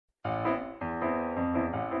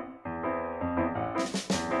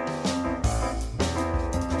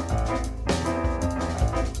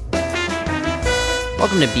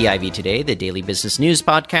Welcome to BIV Today, the daily business news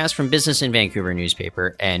podcast from Business in Vancouver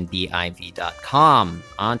newspaper and BIV.com.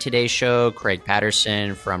 On today's show, Craig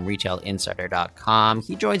Patterson from RetailInsider.com.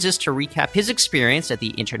 He joins us to recap his experience at the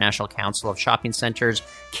International Council of Shopping Centers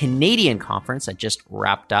Canadian Conference that just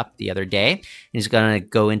wrapped up the other day. And he's going to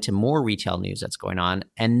go into more retail news that's going on.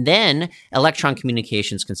 And then Electron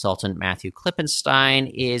Communications consultant Matthew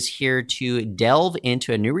Klippenstein is here to delve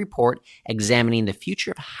into a new report examining the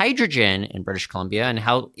future of hydrogen in British Columbia and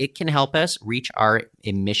how it can help us reach our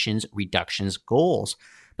emissions reductions goals.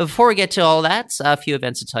 But before we get to all that, a few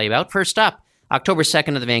events to tell you about. First up, October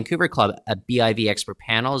 2nd at the Vancouver Club, a BIV expert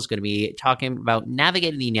panel is going to be talking about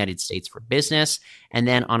navigating the United States for business. And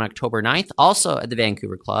then on October 9th, also at the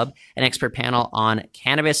Vancouver Club, an expert panel on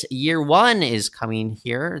cannabis year one is coming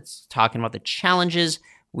here. It's talking about the challenges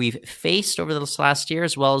we've faced over this last year,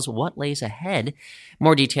 as well as what lays ahead.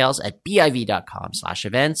 More details at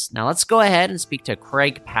biv.com/events. Now let's go ahead and speak to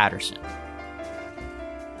Craig Patterson.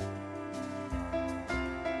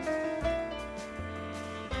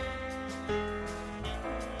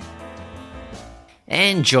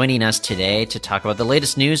 And joining us today to talk about the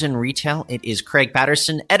latest news in retail, it is Craig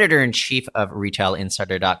Patterson, editor-in-chief of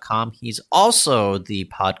RetailInsider.com. He's also the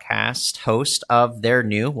podcast host of their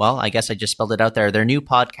new, well, I guess I just spelled it out there, their new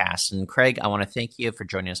podcast. And Craig, I want to thank you for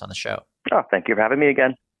joining us on the show. Oh, thank you for having me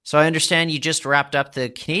again. So I understand you just wrapped up the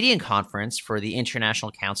Canadian conference for the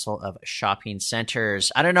International Council of Shopping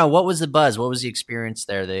Centers. I don't know, what was the buzz? What was the experience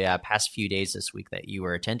there the past few days this week that you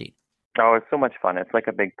were attending? Oh, it's so much fun. It's like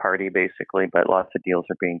a big party, basically, but lots of deals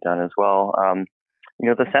are being done as well.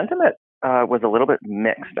 The sentiment was a little bit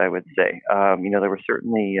mixed, I would say. There were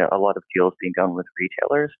certainly a lot of deals being done with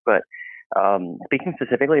retailers, but speaking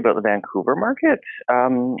specifically about the Vancouver market,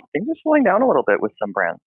 things are slowing down a little bit with some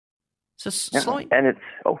brands. So slowing, and it's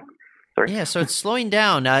sorry. Yeah, so it's slowing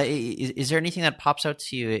down. Is there anything that pops out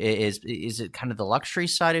to you? Is it kind of the luxury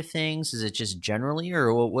side of things? Is it just generally,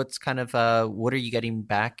 or what's kind of what are you getting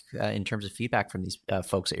back in terms of feedback from these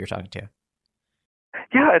folks that you're talking to?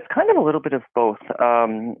 Yeah, it's kind of a little bit of both.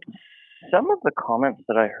 Some of the comments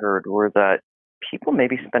that I heard were that people may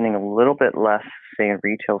be spending a little bit less, say, in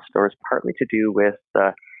retail stores, partly to do with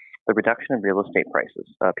the reduction in real estate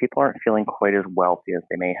prices. People aren't feeling quite as wealthy as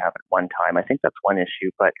they may have at one time. I think that's one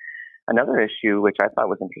issue, but another issue, which I thought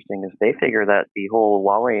was interesting, is they figure that the whole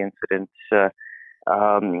Huawei incident,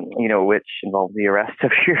 which involved the arrest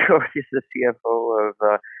of the CFO of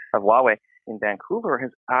Huawei in Vancouver,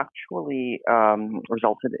 has actually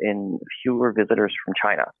resulted in fewer visitors from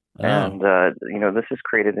China. Oh. And, this has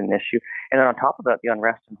created an issue. And then on top of that, the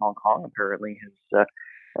unrest in Hong Kong apparently has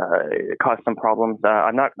caused some problems.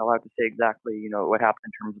 I'm not allowed to say exactly, what happened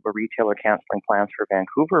in terms of a retailer canceling plans for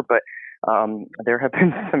Vancouver, but there have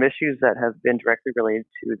been some issues that have been directly related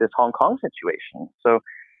to this Hong Kong situation. So,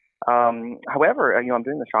 however, I'm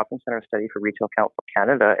doing the shopping center study for Retail Council of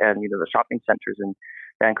Canada, and the shopping centers in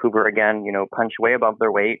Vancouver again, punch way above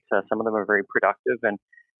their weight. Some of them are very productive, and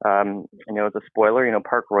as a spoiler,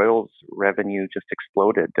 Park Royal's revenue just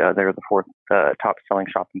exploded. They're the fourth top selling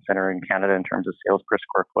shopping center in Canada in terms of sales per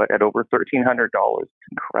square foot at over $1,300. It's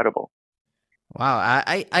incredible. Wow.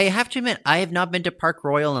 I have to admit, I have not been to Park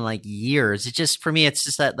Royal in like years. It just, for me, it's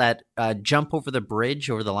just that jump over the bridge,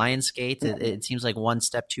 over the Lions Gate. It seems like one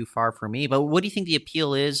step too far for me. But what do you think the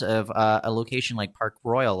appeal is of a location like Park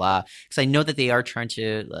Royal? Because I know that they are trying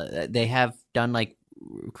to, they have done like,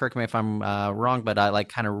 correct me if I'm wrong, but like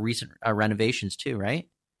kind of recent renovations too, right?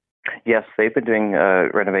 Yes, they've been doing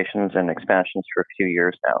renovations and expansions for a few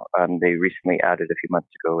years now. They recently added a few months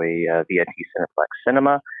ago a VIP Cineplex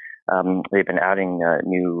Cinema. They've been adding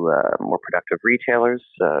new, more productive retailers,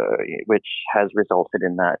 which has resulted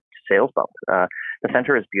in that sales bump. The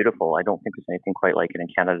center is beautiful. I don't think there's anything quite like it in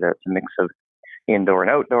Canada. It's a mix of indoor and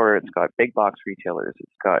outdoor. It's got big box retailers.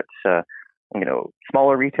 It's got,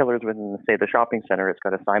 smaller retailers within, say, the shopping center. It's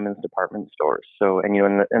got a Simon's department stores. So, and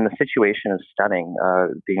the situation is stunning,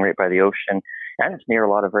 being right by the ocean, and it's near a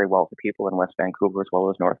lot of very wealthy people in West Vancouver as well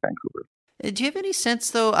as North Vancouver. Do you have any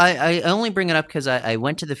sense, though? I only bring it up because I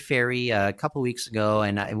went to the ferry a couple of weeks ago,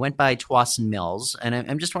 and I went by Tsawwassen Mills, and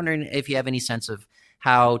I'm just wondering if you have any sense of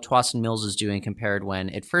how Tsawwassen Mills is doing compared when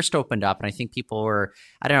it first opened up. And I think people were,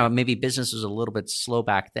 I don't know, maybe business was a little bit slow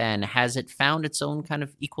back then. Has it found its own kind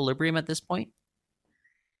of equilibrium at this point?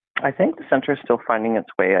 I think the center is still finding its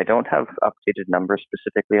way. I don't have updated numbers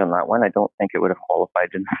specifically on that one. I don't think it would have qualified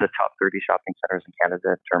into the top 30 shopping centers in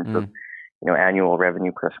Canada in terms of annual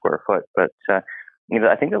revenue per square foot. But,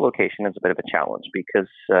 I think the location is a bit of a challenge because,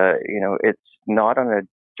 it's not on a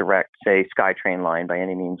direct, say, SkyTrain line by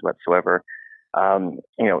any means whatsoever.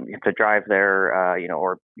 you have to drive there,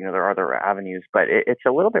 or there are other avenues, but it's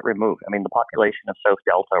a little bit removed. I mean, the population of South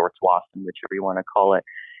Delta or Tsawwassen, whichever you want to call it,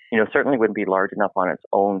 certainly wouldn't be large enough on its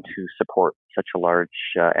own to support such a large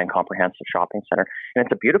and comprehensive shopping center. And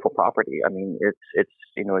it's a beautiful property. I mean, it's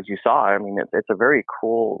as you saw, I mean, it's a very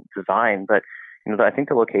cool design, but I think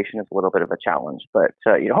the location is a little bit of a challenge, but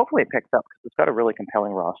hopefully it picks up because it's got a really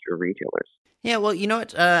compelling roster of retailers. Yeah, well, you know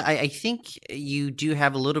what? I think you do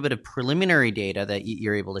have a little bit of preliminary data that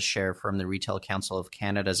you're able to share from the Retail Council of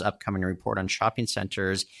Canada's upcoming report on shopping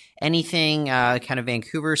centers. Anything kind of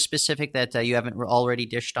Vancouver specific that you haven't already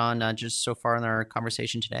dished on just so far in our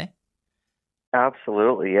conversation today?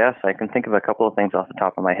 Absolutely, yes. I can think of a couple of things off the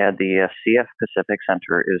top of my head. The CF Pacific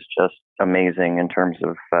Center is just amazing in terms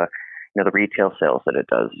of the retail sales that it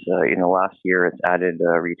does. Last year it's added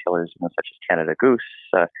retailers such as Canada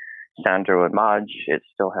Goose, Sandro and Maj. It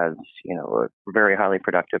still has a very highly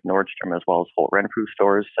productive Nordstrom as well as Holt Renfrew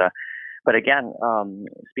stores. But again,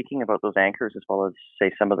 speaking about those anchors as well as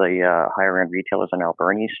say some of the higher end retailers on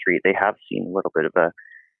Alberni Street, they have seen a little bit of a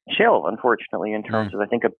chill, unfortunately, in terms of I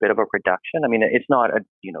think a bit of a reduction. I mean, it's not a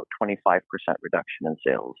 25% reduction in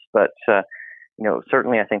sales, but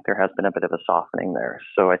certainly I think there has been a bit of a softening there.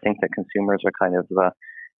 So I think that consumers are kind of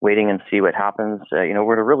waiting and see what happens.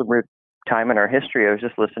 We're at a really weird time in our history. I was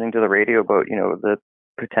just listening to the radio about, the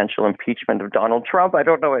potential impeachment of Donald Trump. I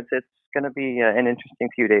don't know. It's going to be an interesting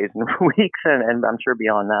few days and weeks, and I'm sure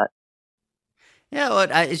beyond that. Yeah, well,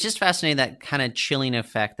 it's just fascinating, that kind of chilling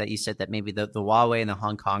effect that you said, that maybe the Huawei and the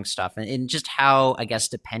Hong Kong stuff, and just how, I guess,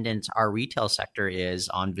 dependent our retail sector is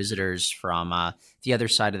on visitors from the other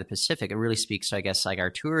side of the Pacific. It really speaks to, I guess, like our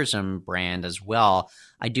tourism brand as well.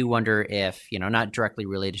 I do wonder if, not directly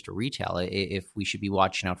related to retail, if we should be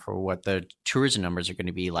watching out for what the tourism numbers are going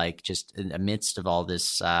to be like just in the midst of all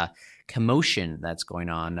this commotion that's going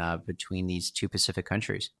on between these two Pacific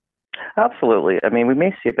countries. Absolutely. I mean, we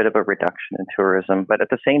may see a bit of a reduction in tourism, but at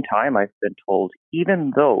the same time, I've been told,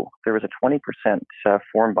 even though there was a 20%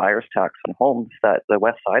 foreign buyer's tax on homes, that the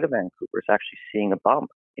west side of Vancouver is actually seeing a bump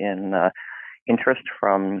in interest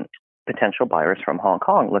from potential buyers from Hong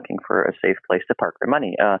Kong looking for a safe place to park their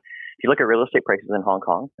money. If you look at real estate prices in Hong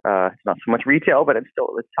Kong, it's not so much retail, but it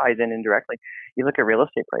ties in indirectly. You look at real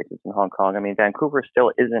estate prices in Hong Kong. I mean, Vancouver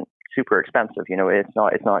still isn't super expensive.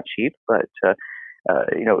 It's not cheap, but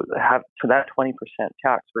have for that 20%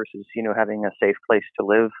 tax versus having a safe place to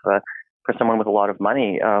live for someone with a lot of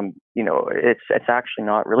money, it's actually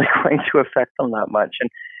not really going to affect them that much.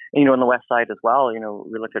 And on the west side as well,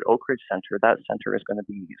 we look at Oak Ridge Center. That center is going to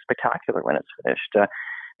be spectacular when it's finished.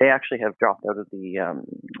 They actually have dropped out of the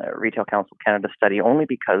Retail Council of Canada study only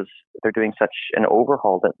because they're doing such an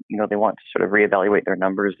overhaul that they want to sort of reevaluate their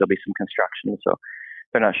numbers. There'll be some construction, so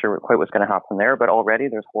they're not sure quite what's going to happen there, but already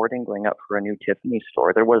there's hoarding going up for a new Tiffany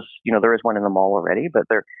store. There is one in the mall already, but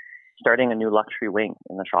they're starting a new luxury wing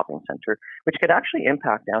in the shopping center, which could actually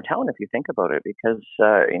impact downtown if you think about it, because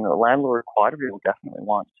the landlord Quadrille definitely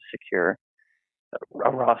wants to secure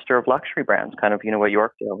a roster of luxury brands, kind of what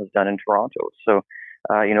Yorkdale has done in Toronto. So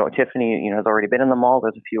Tiffany has already been in the mall.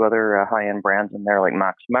 There's a few other high-end brands in there like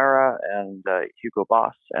Max Mara and Hugo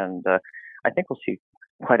Boss, and I think we'll see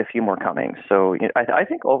quite a few more coming. So I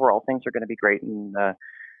think overall things are going to be great, and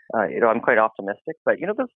I'm quite optimistic. But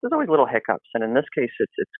there's always little hiccups, and in this case,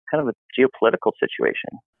 it's kind of a geopolitical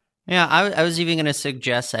situation. Yeah, I was even going to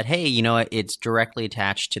suggest that, hey, it's directly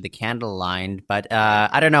attached to the Canada Line, but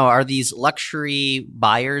I don't know, are these luxury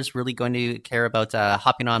buyers really going to care about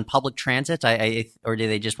hopping on public transit, or do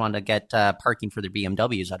they just want to get parking for their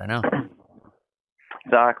BMWs? I don't know.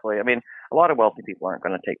 Exactly. I mean, a lot of wealthy people aren't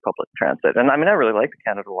going to take public transit, and I mean, I really like the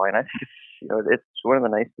Canada Line. I think it's one of the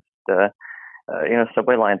nicest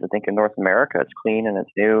subway lines I think in North America. It's clean and it's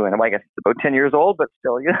new, and I guess it's about 10 years old, but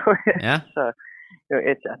still, Yeah.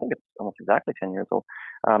 I think it's almost exactly 10 years old.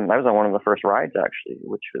 I was on one of the first rides actually,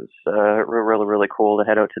 which was really, really cool to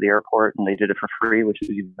head out to the airport, and they did it for free, which was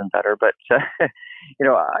even better. But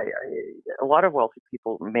a lot of wealthy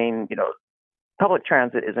people public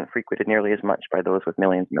transit isn't frequented nearly as much by those with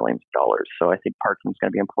millions and millions of dollars. So I think parking is going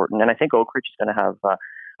to be important. And I think Oak Ridge is going to have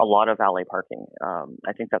a lot of valet parking.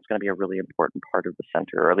 I think that's going to be a really important part of the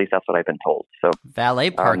center, or at least that's what I've been told. So valet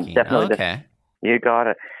parking, definitely. Okay. You got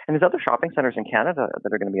it. And there's other shopping centers in Canada that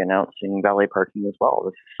are going to be announcing valet parking as well.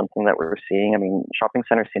 This is something that we're seeing. I mean, shopping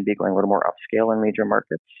centers seem to be going a little more upscale in major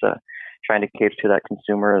markets, trying to cater to that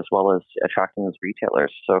consumer as well as attracting those retailers.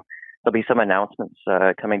 So there'll be some announcements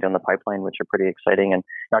coming down the pipeline, which are pretty exciting, and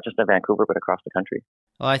not just in Vancouver, but across the country.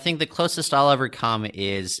 Well, I think the closest I'll ever come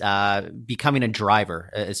is becoming a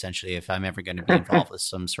driver, essentially, if I'm ever going to be involved with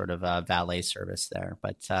some sort of valet service there.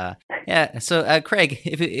 But yeah, so Craig,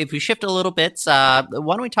 if we shift a little bit, why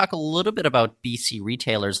don't we talk a little bit about BC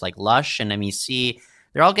retailers like Lush and MEC?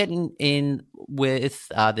 They're all getting in with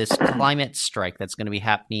this climate strike that's going to be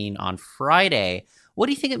happening on Friday. What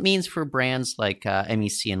do you think it means for brands like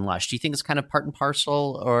MEC and Lush? Do you think it's kind of part and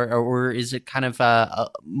parcel, or is it kind of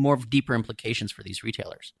more of deeper implications for these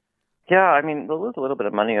retailers? Yeah, I mean, they'll lose a little bit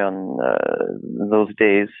of money on those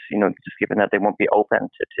days, just given that they won't be open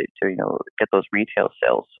to get those retail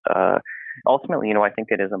sales. Ultimately, I think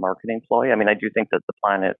it is a marketing ploy. I mean, I do think that the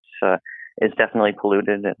planet is definitely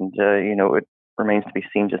polluted, and it remains to be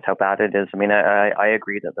seen just how bad it is. I mean, I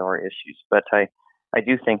agree that there are issues, but I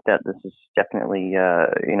do think that this is definitely,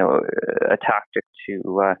 a tactic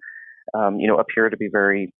to, appear to be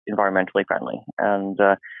very environmentally friendly. And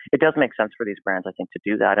it does make sense for these brands, I think, to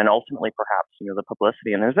do that. And ultimately, perhaps, the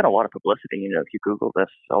publicity, and there's been a lot of publicity, if you Google this,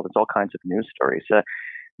 there's all kinds of news stories.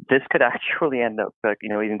 This could actually end up,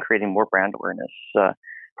 even creating more brand awareness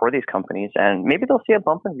for these companies. And maybe they'll see a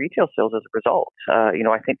bump in retail sales as a result.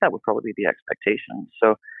 I think that would probably be the expectation.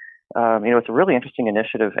 So, it's a really interesting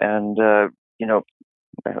initiative. And,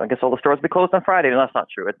 I guess all the stores will be closed on Friday, and that's not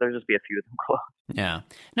true. There'll just be a few of them closed. Yeah.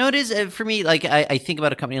 No, it is for me. Like I think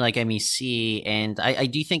about a company like MEC, and I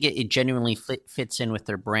do think it genuinely fits in with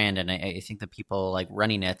their brand, and I think that people like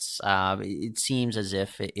running it. It seems as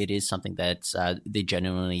if it is something that they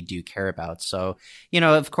genuinely do care about. So,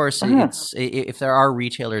 of course, if there are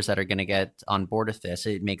retailers that are going to get on board with this,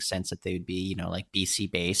 it makes sense that they would be, like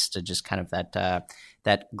BC based, to just kind of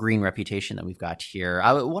that green reputation that we've got here.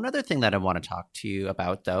 One other thing that I want to talk to you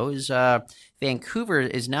about, though, is Vancouver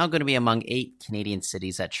is now going to be among 8 Canadian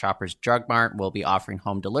cities that Shoppers Drug Mart will be offering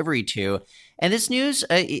home delivery to. And this news,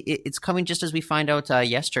 it's coming just as we find out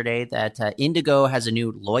yesterday that Indigo has a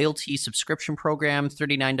new loyalty subscription program,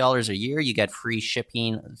 $39 a year. You get free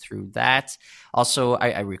shipping through that. Also,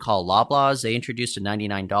 I recall Loblaws, they introduced a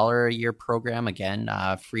 $99 a year program. Again,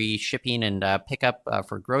 free shipping and pickup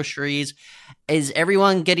for groceries. Is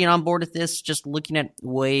everyone getting on board with this, just looking at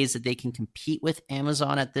ways that they can compete with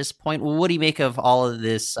Amazon at this point? Well, what do you make of all of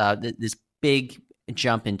this, this big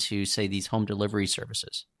jump into, say, these home delivery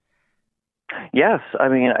services? Yes. I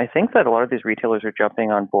mean, I think that a lot of these retailers are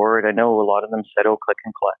jumping on board. I know a lot of them said, click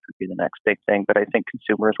and collect would be the next big thing, but I think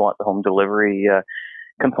consumers want the home delivery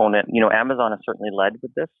component. Amazon has certainly led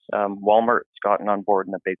with this. Walmart's gotten on board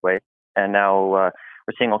in a big way. And now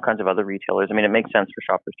we're seeing all kinds of other retailers. I mean, it makes sense for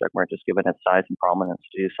Shoppers Drug Mart, just given its size and prominence,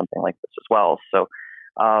 to do something like this as well. So,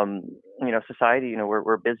 society,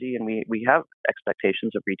 we're busy, and we have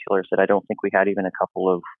expectations of retailers that I don't think we had even a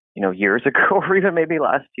couple of, years ago, or even maybe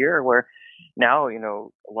last year, where now,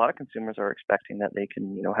 a lot of consumers are expecting that they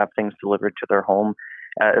can, have things delivered to their home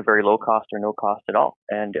at a very low cost or no cost at all.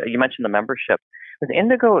 And you mentioned the membership. With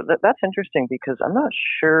Indigo, that's interesting, because I'm not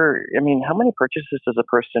sure, I mean, how many purchases does a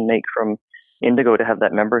person make from Indigo to have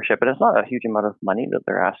that membership? And it's not a huge amount of money that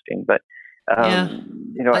they're asking, but,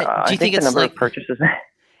 I think the number of purchases...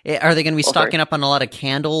 Are they going to be stocking up on a lot of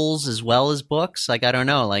candles as well as books? Like, I don't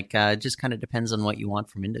know. It just kind of depends on what you want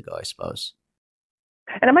from Indigo, I suppose.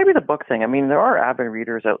 And it might be the book thing. I mean, there are avid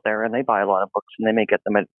readers out there, and they buy a lot of books, and they may get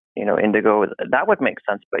them at, Indigo. That would make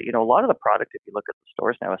sense. But, a lot of the product, if you look at the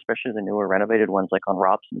stores now, especially the newer renovated ones like on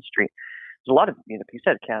Robson Street, there's a lot of, you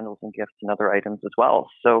said, candles and gifts and other items as well.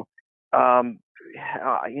 So,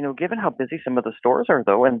 given how busy some of the stores are,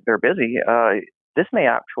 though, and they're busy, this may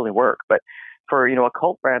actually work. But for, a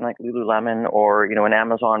cult brand like Lululemon, or, an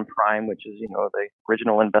Amazon Prime, which is, the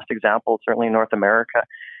original and best example, certainly in North America,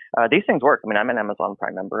 these things work. I mean, I'm an Amazon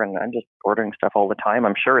Prime member, and I'm just ordering stuff all the time.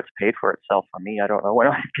 I'm sure it's paid for itself for me. I don't know.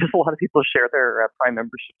 I guess a lot of people share their Prime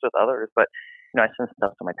memberships with others, but, I send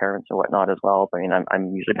stuff to my parents and whatnot as well. I mean,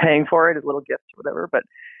 I'm usually paying for it as little gifts or whatever, but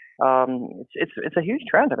it's a huge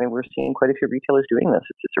trend. I mean, we're seeing quite a few retailers doing this.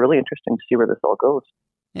 It's really interesting to see where this all goes.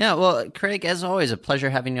 Yeah, well, Craig, as always, a pleasure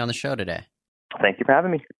having you on the show today. Thank you for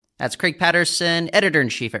having me. That's Craig Patterson,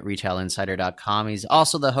 editor-in-chief at RetailInsider.com. He's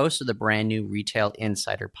also the host of the brand new Retail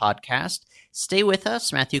Insider podcast. Stay with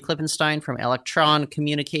us. Matthew Klippenstein from Electron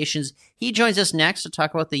Communications. He joins us next to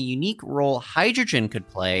talk about the unique role hydrogen could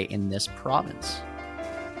play in this province.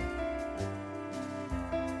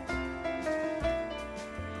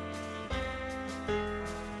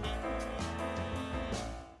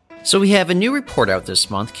 So we have a new report out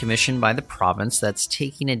this month commissioned by the province that's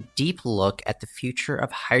taking a deep look at the future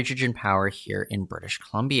of hydrogen power here in British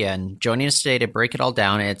Columbia. And joining us today to break it all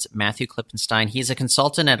down, it's Matthew Klippenstein. He's a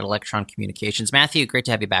consultant at Electron Communications. Matthew, great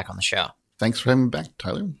to have you back on the show. Thanks for having me back,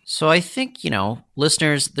 Tyler. So I think,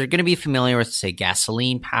 listeners, they're going to be familiar with, say,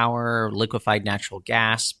 gasoline power, liquefied natural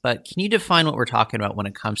gas, but can you define what we're talking about when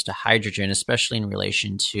it comes to hydrogen, especially in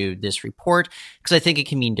relation to this report? Because I think it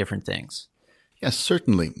can mean different things. Yes,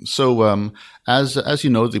 certainly. So as you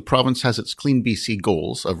know, the province has its Clean BC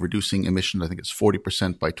goals of reducing emissions, I think it's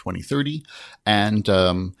 40% by 2030. And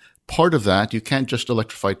part of that, you can't just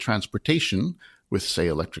electrify transportation with, say,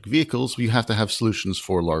 electric vehicles. You have to have solutions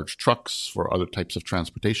for large trucks, for other types of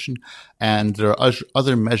transportation. And there are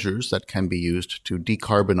other measures that can be used to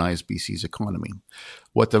decarbonize BC's economy.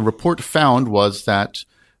 What the report found was that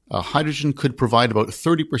hydrogen could provide about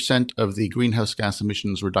 30% of the greenhouse gas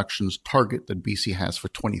emissions reductions target that BC has for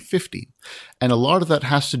 2050. And a lot of that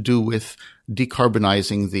has to do with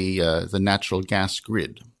decarbonizing the natural gas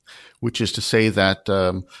grid, which is to say that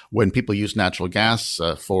when people use natural gas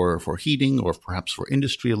for heating or perhaps for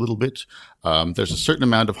industry a little bit, there's a certain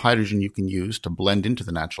amount of hydrogen you can use to blend into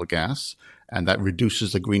the natural gas, and that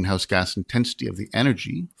reduces the greenhouse gas intensity of the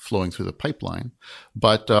energy flowing through the pipeline.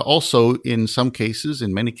 But also, in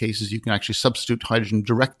many cases, you can actually substitute hydrogen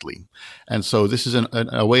directly. And so this is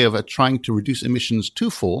a way of trying to reduce emissions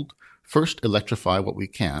twofold. First, electrify what we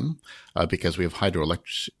can, because we have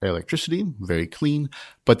hydroelectricity, very clean.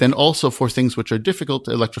 But then also for things which are difficult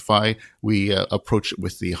to electrify, we approach it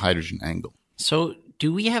with the hydrogen angle. So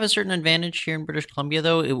do we have a certain advantage here in British Columbia,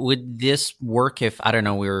 though? Would this work if, I don't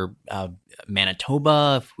know, we were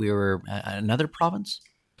Manitoba, if we were another province?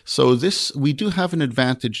 So we do have an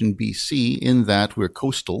advantage in BC in that we're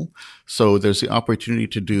coastal. So there's the opportunity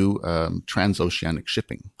to do transoceanic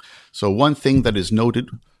shipping. So one thing that is noted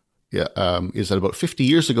is that about 50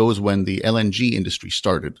 years ago is when the LNG industry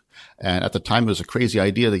started. And at the time, it was a crazy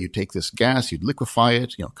idea that you take this gas, you'd liquefy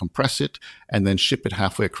it, compress it, and then ship it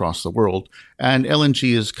halfway across the world. And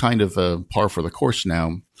LNG is kind of par for the course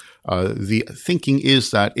now. The thinking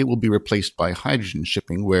is that it will be replaced by hydrogen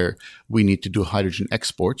shipping, where we need to do hydrogen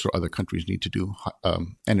exports, or other countries need to do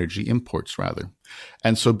energy imports, rather.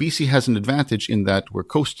 And so BC has an advantage in that we're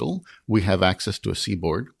coastal. We have access to a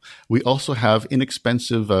seaboard. We also have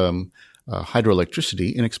inexpensive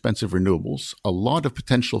hydroelectricity, inexpensive renewables, a lot of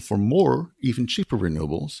potential for more, even cheaper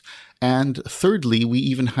renewables. And thirdly, we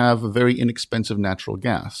even have a very inexpensive natural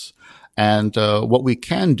gas. And what we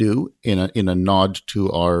can do in a nod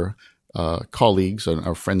to our colleagues and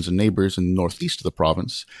our friends and neighbors in the northeast of the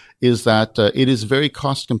province is that it is very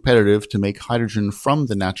cost competitive to make hydrogen from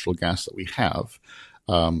the natural gas that we have,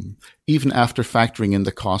 even after factoring in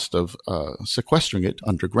the cost of sequestering it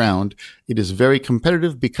underground. It is very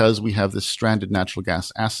competitive because we have this stranded natural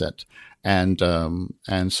gas asset, and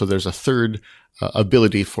so there's a third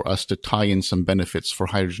ability for us to tie in some benefits for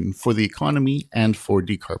hydrogen for the economy and for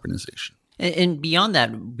decarbonization. And beyond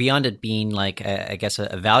that, beyond it being like, I guess,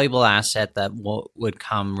 a valuable asset that would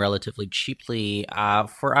come relatively cheaply,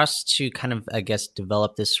 for us to kind of, I guess,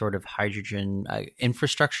 develop this sort of hydrogen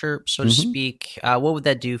infrastructure, so to speak, what would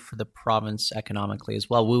that do for the province economically as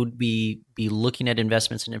well? Would we be looking at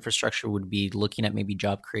investments in infrastructure? Would we be looking at maybe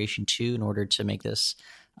job creation too in order to make this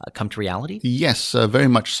come to reality? Yes, very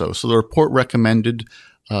much so. So the report recommended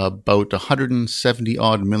about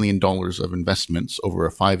 $170 million of investments over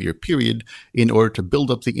a 5-year period in order to build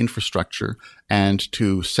up the infrastructure and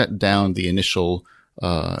to set down the initial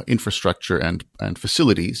infrastructure and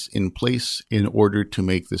facilities in place in order to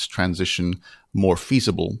make this transition more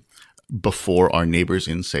feasible before our neighbors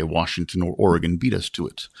in, say, Washington or Oregon beat us to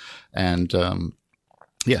it. And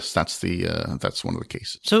yes, that's one of the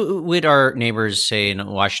cases. So with our neighbors, say in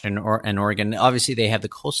Washington and Oregon, obviously they have the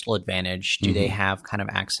coastal advantage. Do they have kind of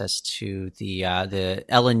access to the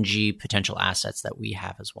LNG potential assets that we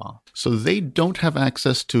have as well? So they don't have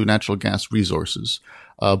access to natural gas resources,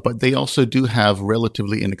 but they also do have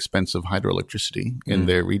relatively inexpensive hydroelectricity in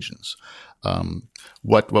their regions.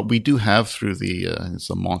 What we do have through the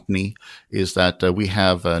Montney is that we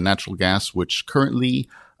have natural gas, which currently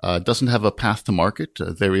doesn't have a path to market.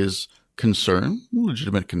 There is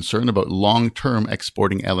legitimate concern about long-term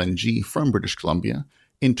exporting LNG from British Columbia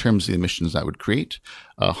in terms of the emissions that would create.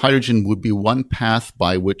 Hydrogen would be one path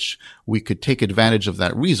by which we could take advantage of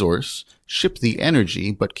that resource, ship the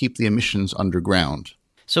energy, but keep the emissions underground.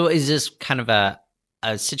 So is this kind of a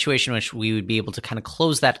situation in which we would be able to kind of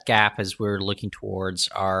close that gap as we're looking towards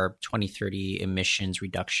our 2030 emissions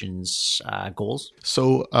reductions goals?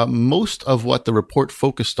 So most of what the report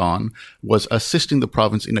focused on was assisting the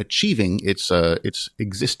province in achieving its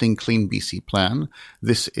existing Clean BC plan.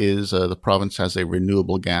 This is the province has a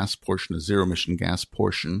renewable gas portion, a zero emission gas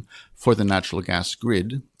portion for the natural gas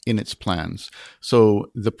grid in its plans. So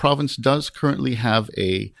the province does currently have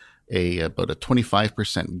a about a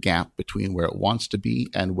 25% gap between where it wants to be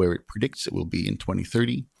and where it predicts it will be in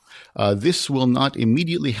 2030. This will not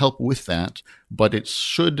immediately help with that, but it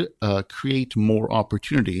should create more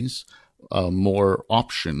opportunities, more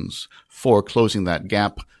options for closing that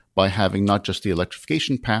gap by having not just the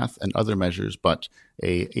electrification path and other measures, but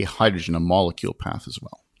a hydrogen, a molecule path as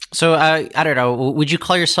well. So I don't know. Would you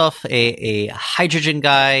call yourself a hydrogen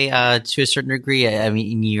guy to a certain degree? I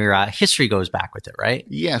mean, your history goes back with it, right?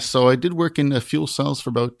 Yes. So I did work in fuel cells for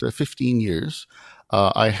about 15 years.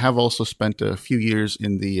 I have also spent a few years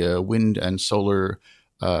in the wind and solar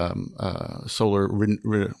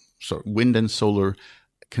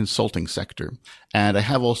consulting sector. And I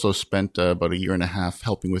have also spent about a year and a half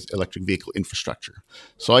helping with electric vehicle infrastructure.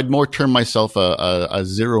 So I'd more term myself a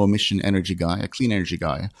zero emission energy guy, a clean energy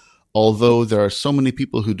guy, although there are so many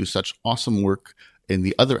people who do such awesome work in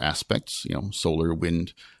the other aspects, solar,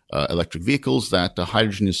 wind, electric vehicles, that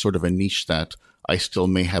hydrogen is sort of a niche that I still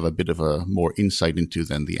may have a bit of a more insight into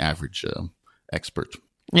than the average expert.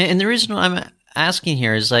 And the reason I'm asking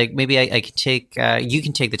here is like maybe I can take you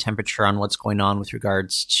can take the temperature on what's going on with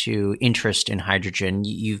regards to interest in hydrogen.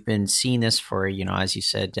 You've been seeing this for as you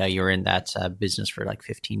said, you're in that business for like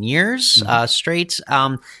 15 years straight.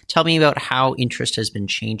 Tell me about how interest has been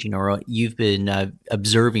changing or what you've been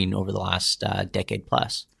observing over the last decade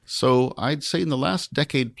plus. So I'd say in the last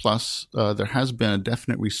decade plus, there has been a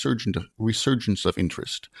definite resurgence of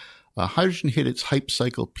interest. Hydrogen hit its hype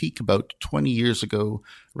cycle peak about 20 years ago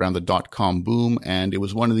around the dot-com boom, and it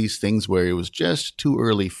was one of these things where it was just too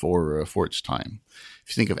early for its time. If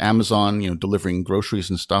you think of Amazon, delivering groceries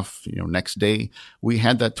and stuff, next day, we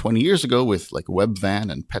had that 20 years ago with like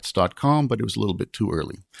Webvan and Pets.com, but it was a little bit too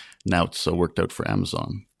early. Now it's worked out for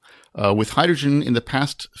Amazon. With hydrogen in the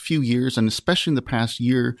past few years, and especially in the past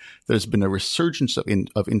year, there's been a resurgence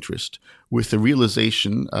of interest with the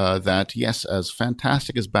realization that, yes, as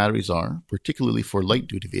fantastic as batteries are, particularly for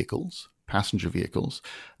light-duty vehicles, passenger vehicles,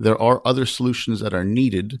 there are other solutions that are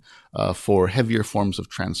needed for heavier forms of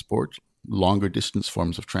transport, longer distance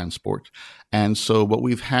forms of transport. And so what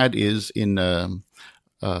we've had is in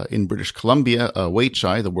British Columbia,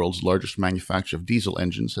 Weichai, the world's largest manufacturer of diesel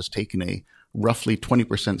engines, has taken a roughly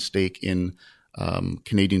 20% stake in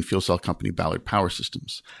Canadian fuel cell company Ballard Power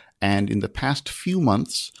Systems. And in the past few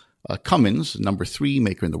months, Cummins, number 3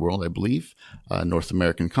 maker in the world, I believe, North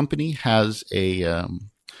American company, has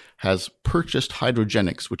purchased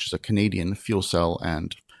Hydrogenics, which is a Canadian fuel cell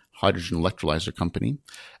and hydrogen electrolyzer company.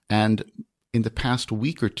 And in the past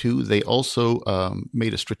week or two, they also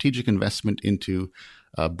made a strategic investment into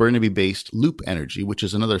Burnaby-based Loop Energy, which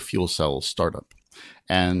is another fuel cell startup.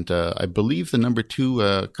 And I believe the number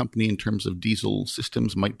 2 company in terms of diesel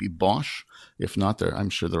systems might be Bosch. If not, I'm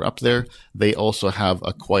sure they're up there. They also have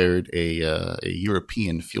acquired a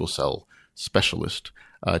European fuel cell specialist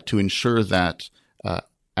to ensure that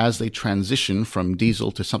as they transition from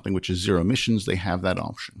diesel to something which is zero emissions, they have that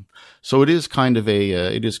option. So it is kind of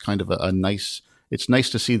a nice. It's nice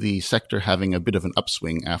to see the sector having a bit of an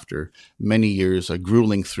upswing after many years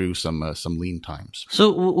grueling through some lean times.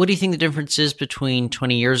 So what do you think the difference is between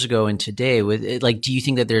 20 years ago and today? Do you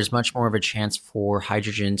think that there's much more of a chance for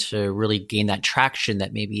hydrogen to really gain that traction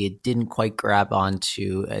that maybe it didn't quite grab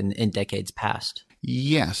onto in decades past?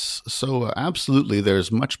 Yes. So absolutely,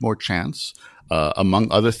 there's much more chance.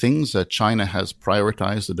 Among other things, China has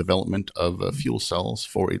prioritized the development of fuel cells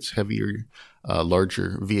for its heavier,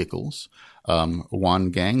 larger vehicles. Wan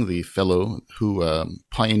Gang, the fellow who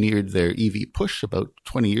pioneered their EV push about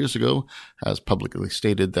 20 years ago, has publicly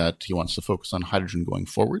stated that he wants to focus on hydrogen going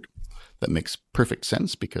forward. That makes perfect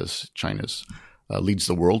sense because China leads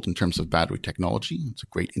the world in terms of battery technology. It's a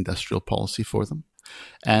great industrial policy for them.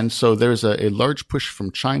 And so there's a large push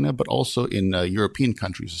from China, but also in European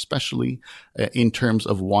countries, especially in terms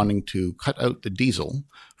of wanting to cut out the diesel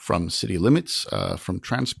from city limits, from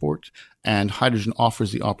transport, and hydrogen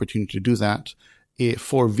offers the opportunity to do that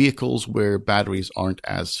for vehicles where batteries aren't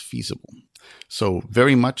as feasible. So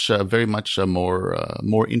very much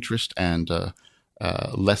more interest and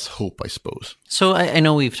less hope, I suppose. So I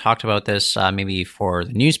know we've talked about this maybe for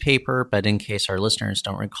the newspaper, but in case our listeners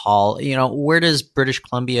don't recall, where does British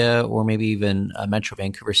Columbia or maybe even Metro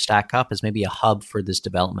Vancouver stack up as maybe a hub for this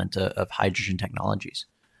development of hydrogen technologies?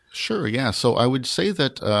 Sure, yeah. So I would say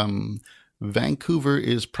that Vancouver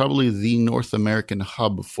is probably the North American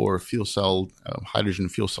hub for hydrogen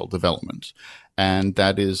fuel cell development. And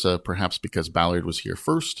that is perhaps because Ballard was here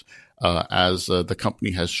first. As the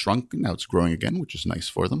company has shrunk, now it's growing again, which is nice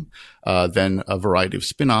for them. Then a variety of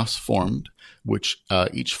spin-offs formed, which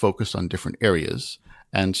each focused on different areas.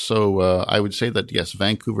 And so I would say that, yes,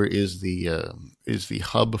 Vancouver is the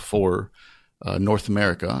hub for North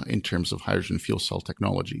America in terms of hydrogen fuel cell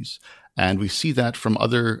technologies. And we see that from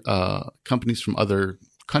other companies from other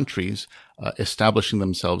countries establishing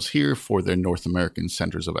themselves here for their North American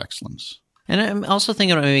centers of excellence. And I'm also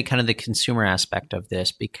thinking about maybe kind of the consumer aspect of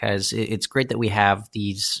this, because it's great that we have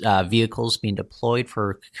these vehicles being deployed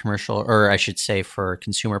for commercial, or I should say for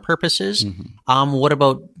consumer purposes. Mm-hmm. What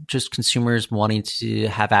about just consumers wanting to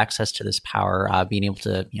have access to this power, being able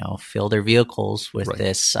to, fill their vehicles with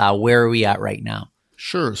this? Where are we at right now?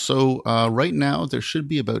 Sure. So right now there should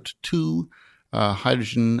be about 2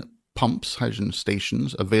 hydrogen pumps, hydrogen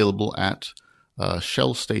stations available at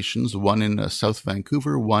Shell stations, one in South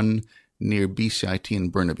Vancouver, one near BCIT in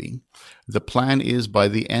Burnaby. The plan is by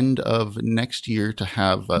the end of next year to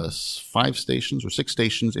have 5 stations or 6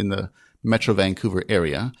 stations in the Metro Vancouver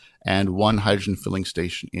area and 1 hydrogen filling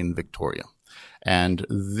station in Victoria. And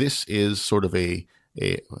this is sort of the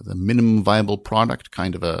minimum viable product,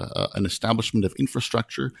 kind of an establishment of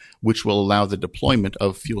infrastructure which will allow the deployment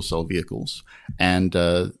of fuel cell vehicles. And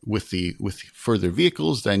with further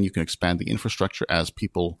vehicles, then you can expand the infrastructure as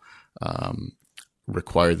people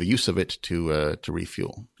require the use of it to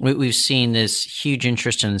refuel. We've seen this huge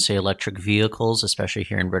interest in, say, electric vehicles, especially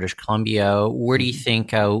here in British Columbia. Where do you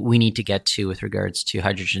think we need to get to with regards to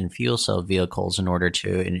hydrogen fuel cell vehicles in order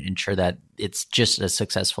to ensure that it's just as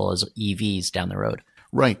successful as EVs down the road?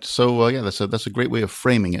 Right. So, that's a great way of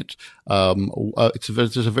framing it.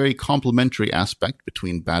 There's a very complementary aspect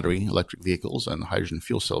between battery electric vehicles and hydrogen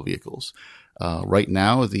fuel cell vehicles. Right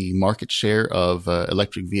now, the market share of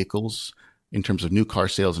electric vehicles in terms of new car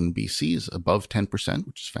sales in BC is above 10%,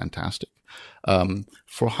 which is fantastic.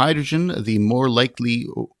 For hydrogen, the more likely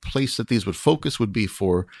place that these would focus would be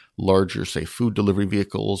for larger, say, food delivery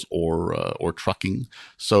vehicles or trucking.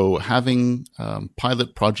 So having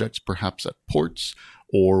pilot projects perhaps at ports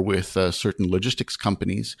or with certain logistics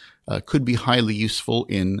companies could be highly useful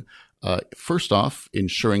in first off,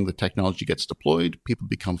 ensuring the technology gets deployed, people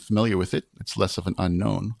become familiar with it, it's less of an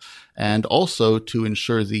unknown, and also to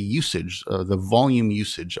ensure the usage, the volume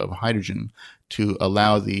usage of hydrogen to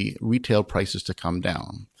allow the retail prices to come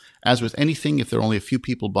down. As with anything, if there are only a few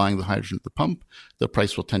people buying the hydrogen at the pump, the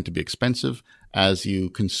price will tend to be expensive. As you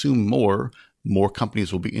consume more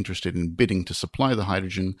companies will be interested in bidding to supply the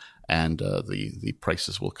hydrogen, and the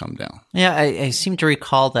prices will come down. Yeah, I seem to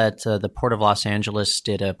recall that the Port of Los Angeles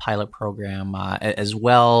did a pilot program as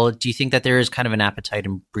well. Do you think that there is kind of an appetite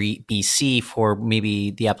in BC for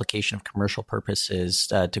maybe the application of commercial purposes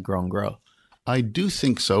to grow? I do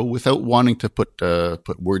think so, without wanting to put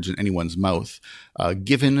words in anyone's mouth.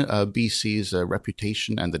 Given BC's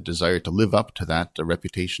reputation and the desire to live up to that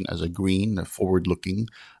reputation as a green, forward-looking,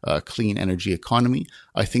 clean energy economy,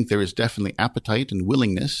 I think there is definitely appetite and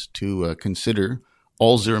willingness to consider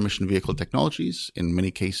all zero-emission vehicle technologies. In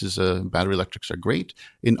many cases, battery electrics are great.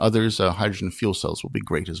 In others, hydrogen fuel cells will be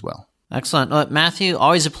great as well. Excellent. Well, Matthew,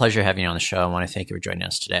 always a pleasure having you on the show. I want to thank you for joining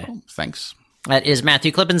us today. Oh, thanks. That is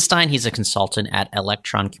Matthew Klippenstein. He's a consultant at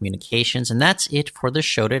Electron Communications. And that's it for the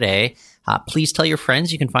show today. Please tell your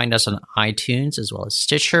friends. You can find us on iTunes as well as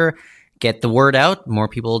Stitcher. Get the word out. More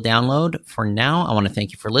people will download. For now, I want to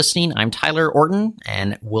thank you for listening. I'm Tyler Orton,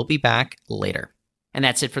 and we'll be back later. And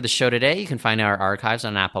that's it for the show today. You can find our archives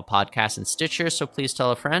on Apple Podcasts and Stitcher, so please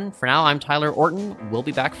tell a friend. For now, I'm Tyler Orton. We'll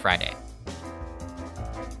be back Friday.